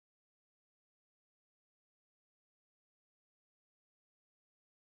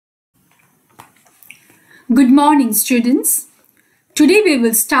Good morning, students. Today we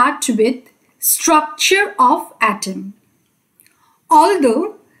will start with structure of atom.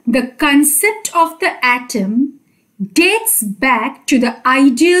 Although the concept of the atom dates back to the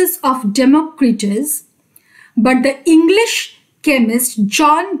ideas of Democritus, but the English chemist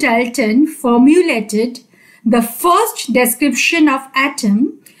John Dalton formulated the first description of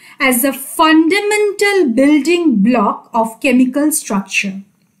atom as a fundamental building block of chemical structure.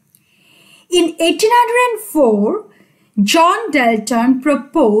 In 1804, John Dalton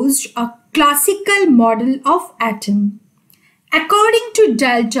proposed a classical model of atom. According to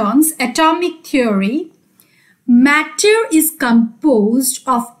Dalton's atomic theory, matter is composed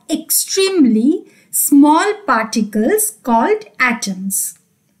of extremely small particles called atoms.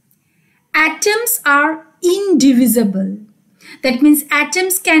 Atoms are indivisible. That means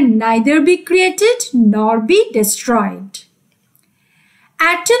atoms can neither be created nor be destroyed.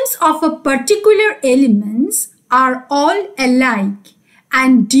 Atoms of a particular element are all alike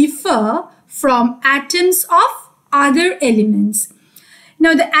and differ from atoms of other elements.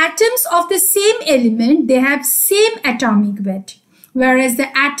 Now the atoms of the same element, they have same atomic weight, whereas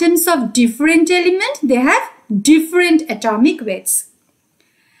the atoms of different element, they have different atomic weights.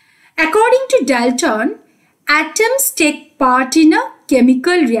 According to Dalton, atoms take part in a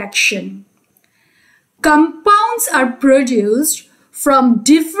chemical reaction. Compounds are produced from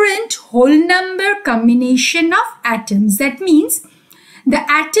different whole number combination of atoms. That means the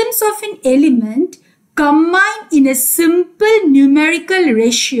atoms of an element combine in a simple numerical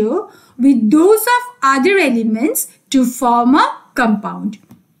ratio with those of other elements to form a compound.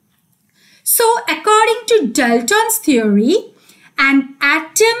 So according to Dalton's theory, an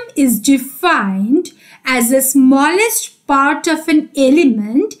atom is defined as the smallest part of an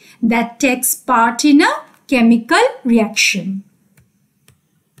element that takes part in a chemical reaction.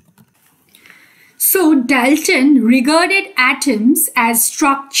 So Dalton regarded atoms as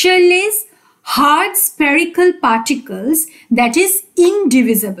structureless, hard spherical particles that is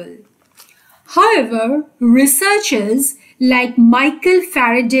indivisible. However, researchers like Michael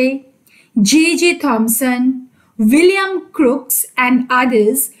Faraday, J.J. Thomson, William Crookes and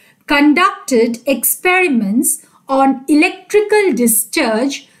others conducted experiments on electrical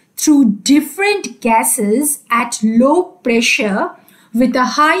discharge through different gases at low pressure with a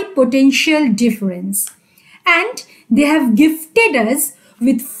high potential difference, and they have gifted us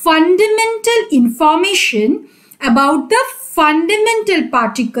with fundamental information about the fundamental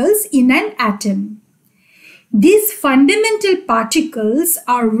particles in an atom. These fundamental particles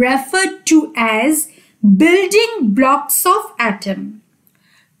are referred to as building blocks of atom.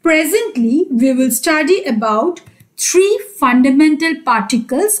 Presently, we will study about three fundamental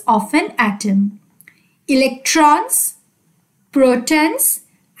particles of an atom: electrons, protons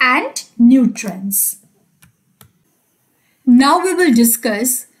and neutrons. Now we will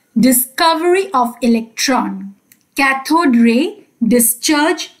discuss discovery of electron, cathode ray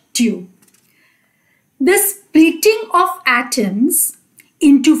discharge tube. The splitting of atoms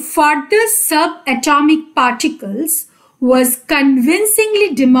into further subatomic particles was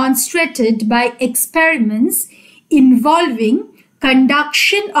convincingly demonstrated by experiments involving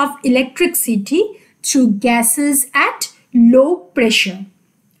conduction of electricity through gases at low pressure.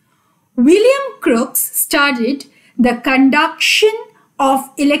 William Crookes studied the conduction of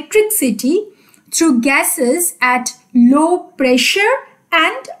electricity through gases at low pressure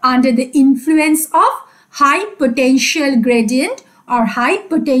and under the influence of high potential gradient or high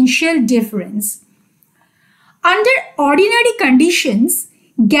potential difference. Under ordinary conditions,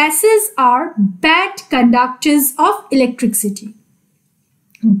 gases are bad conductors of electricity.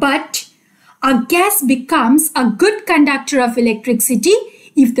 But a gas becomes a good conductor of electricity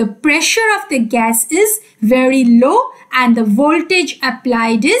if the pressure of the gas is very low and the voltage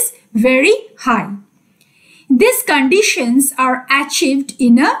applied is very high. These conditions are achieved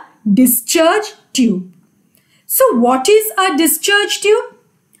in a discharge tube. So what is a discharge tube?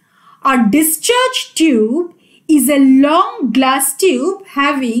 A discharge tube is a long glass tube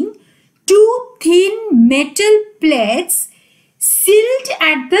having two thin metal plates sealed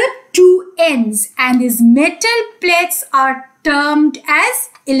at the two ends, and these metal plates are termed as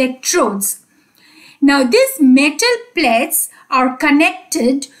electrodes. Now these metal plates are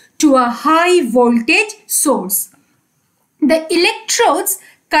connected to a high voltage source. The electrodes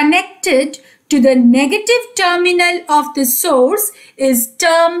connected to the negative terminal of the source is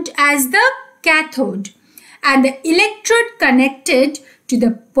termed as the cathode, and the electrode connected to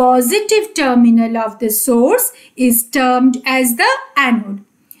the positive terminal of the source is termed as the anode.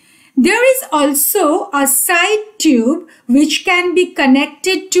 There is also a side tube which can be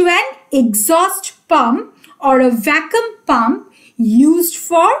connected to an exhaust pump or a vacuum pump used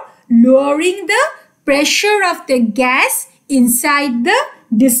for lowering the pressure of the gas inside the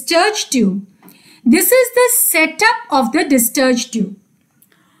discharge tube. This is the setup of the discharge tube.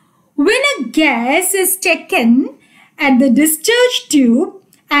 When a gas is taken at the discharge tube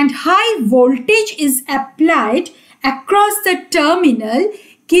and high voltage is applied across the terminal,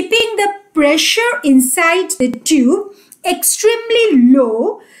 keeping the pressure inside the tube extremely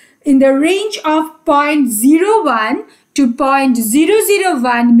low in the range of 0.01 to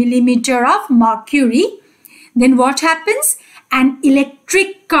 0.001 millimeter of mercury, then what happens? An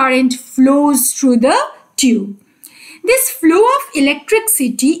electric current flows through the tube. This flow of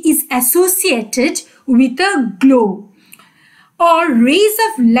electricity is associated with a glow or rays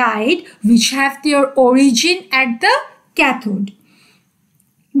of light which have their origin at the cathode.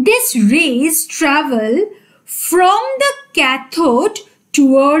 These rays travel from the cathode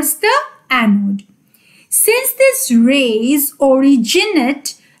towards the anode. Since these rays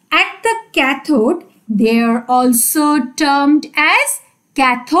originate at the cathode, they are also termed as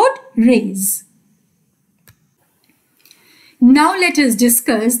cathode rays. Now let us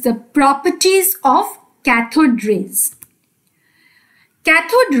discuss the properties of cathode rays.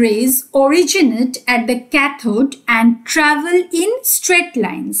 Cathode rays originate at the cathode and travel in straight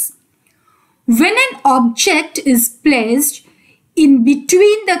lines. When an object is placed in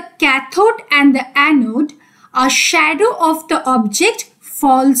between the cathode and the anode, a shadow of the object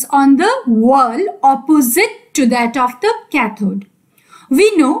falls on the wall opposite to that of the cathode.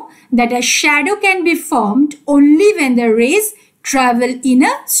 We know that a shadow can be formed only when the rays travel in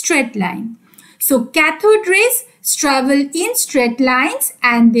a straight line. So cathode rays travel in straight lines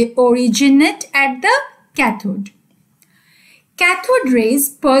and they originate at the cathode. Cathode rays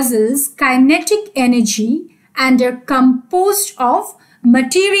possess kinetic energy and are composed of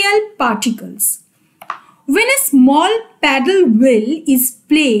material particles. When a small paddle wheel is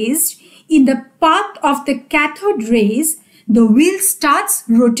placed in the path of the cathode rays, the wheel starts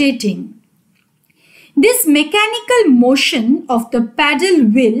rotating. This mechanical motion of the paddle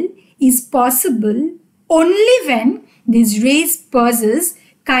wheel is possible only when these rays possess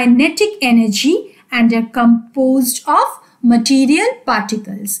kinetic energy and are composed of material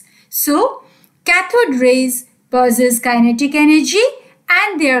particles. So, cathode rays possess kinetic energy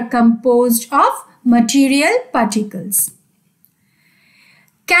and they are composed of material particles.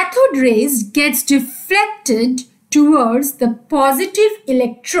 Cathode rays gets deflected towards the positive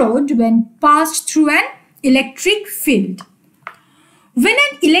electrode when passed through an electric field. When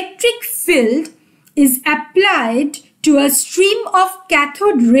an electric field is applied to a stream of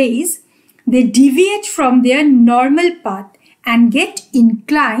cathode rays, they deviate from their normal path and get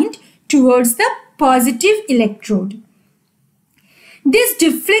inclined towards the positive electrode. This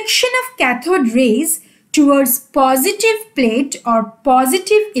deflection of cathode rays towards positive plate or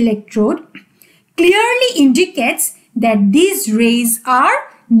positive electrode clearly indicates that these rays are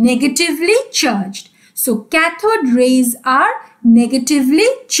negatively charged. So cathode rays are negatively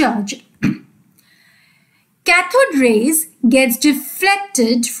charged. Cathode rays gets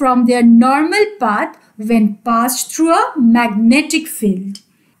deflected from their normal path when passed through a magnetic field.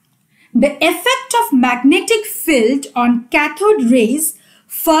 The effect of magnetic field on cathode rays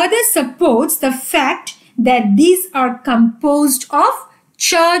further supports the fact that these are composed of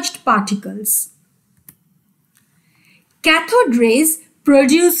charged particles. Cathode rays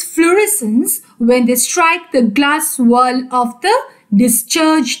produce fluorescence when they strike the glass wall of the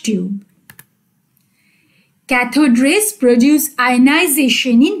discharge tube. Cathode rays produce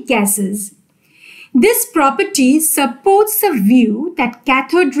ionization in gases. This property supports the view that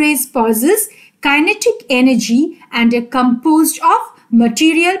cathode rays possess kinetic energy and are composed of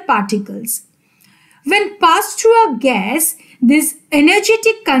material particles. When passed through a gas, these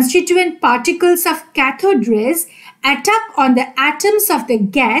energetic constituent particles of cathode rays attack on the atoms of the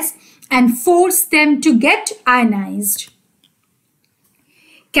gas and force them to get ionized.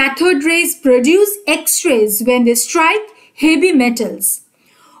 Cathode rays produce X-rays when they strike heavy metals.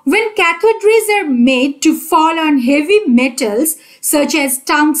 When cathode rays are made to fall on heavy metals such as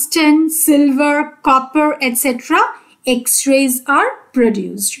tungsten, silver, copper, etc., X-rays are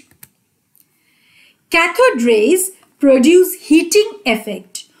produced. Cathode rays produce heating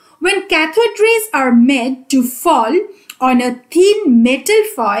effect. When cathode rays are made to fall on a thin metal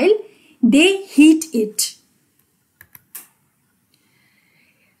foil, they heat it.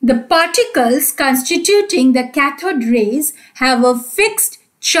 The particles constituting the cathode rays have a fixed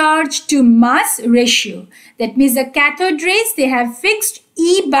charge to mass ratio. That means the cathode rays, they have fixed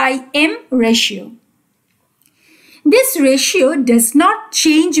E/m ratio. This ratio does not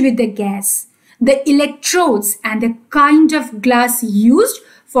change with the gas. the electrodes and the kind of glass used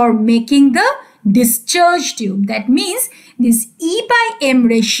for making the discharge tube. That means this E by M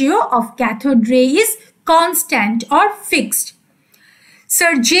ratio of cathode ray is constant or fixed.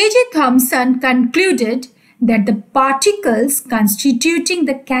 Sir J.J. Thomson concluded that the particles constituting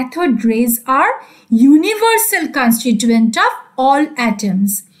the cathode rays are universal constituent of all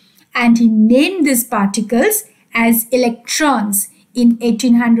atoms, and he named these particles as electrons in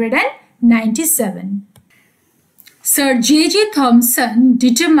 1897. Sir J.J. Thomson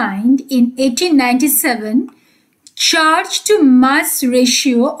determined in 1897 charge to mass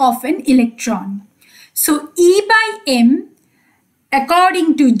ratio of an electron. So E by M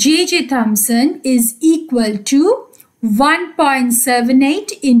according to J.J. Thomson is equal to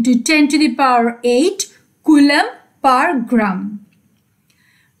 1.78 into 10 to the power 8 coulomb per gram.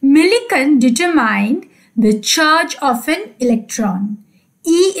 Millikan determined the charge of an electron.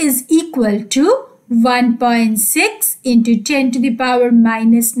 E is equal to 1.6 into 10 to the power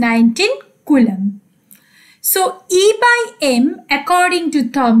minus 19 coulomb. So E by M according to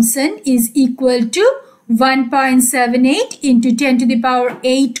Thomson is equal to 1.78 into 10 to the power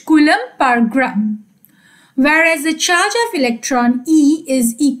 8 coulomb per gram, whereas the charge of electron E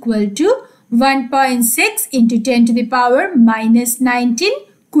is equal to 1.6 into 10 to the power minus 19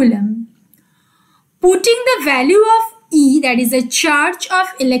 coulomb. Putting the value of E, that is the charge of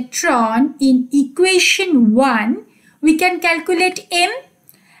electron, in equation 1, we can calculate M,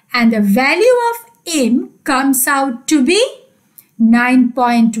 and the value of M comes out to be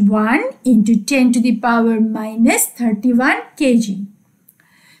 9.1 into 10 to the power minus 31 kg.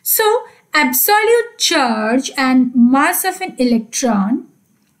 So, absolute charge and mass of an electron.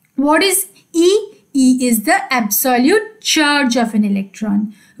 What is E? E is the absolute charge of an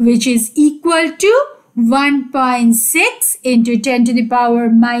electron, which is equal to 1.6 into 10 to the power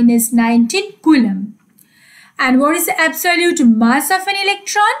minus 19 coulomb. And what is the absolute mass of an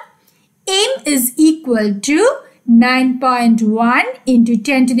electron? M is equal to 9.1 into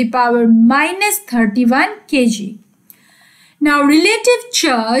 10 to the power minus 31 kg. Now, relative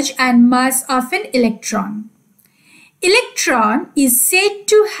charge and mass of an electron. Electron is said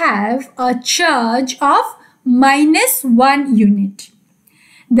to have a charge of minus 1 unit.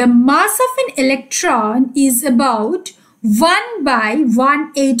 The mass of an electron is about 1 by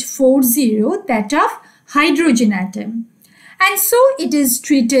 1840, that of hydrogen atom, and so it is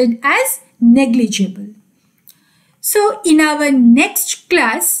treated as negligible. So in our next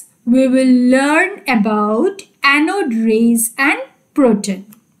class, we will learn about anode rays and proton.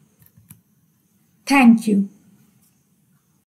 Thank you.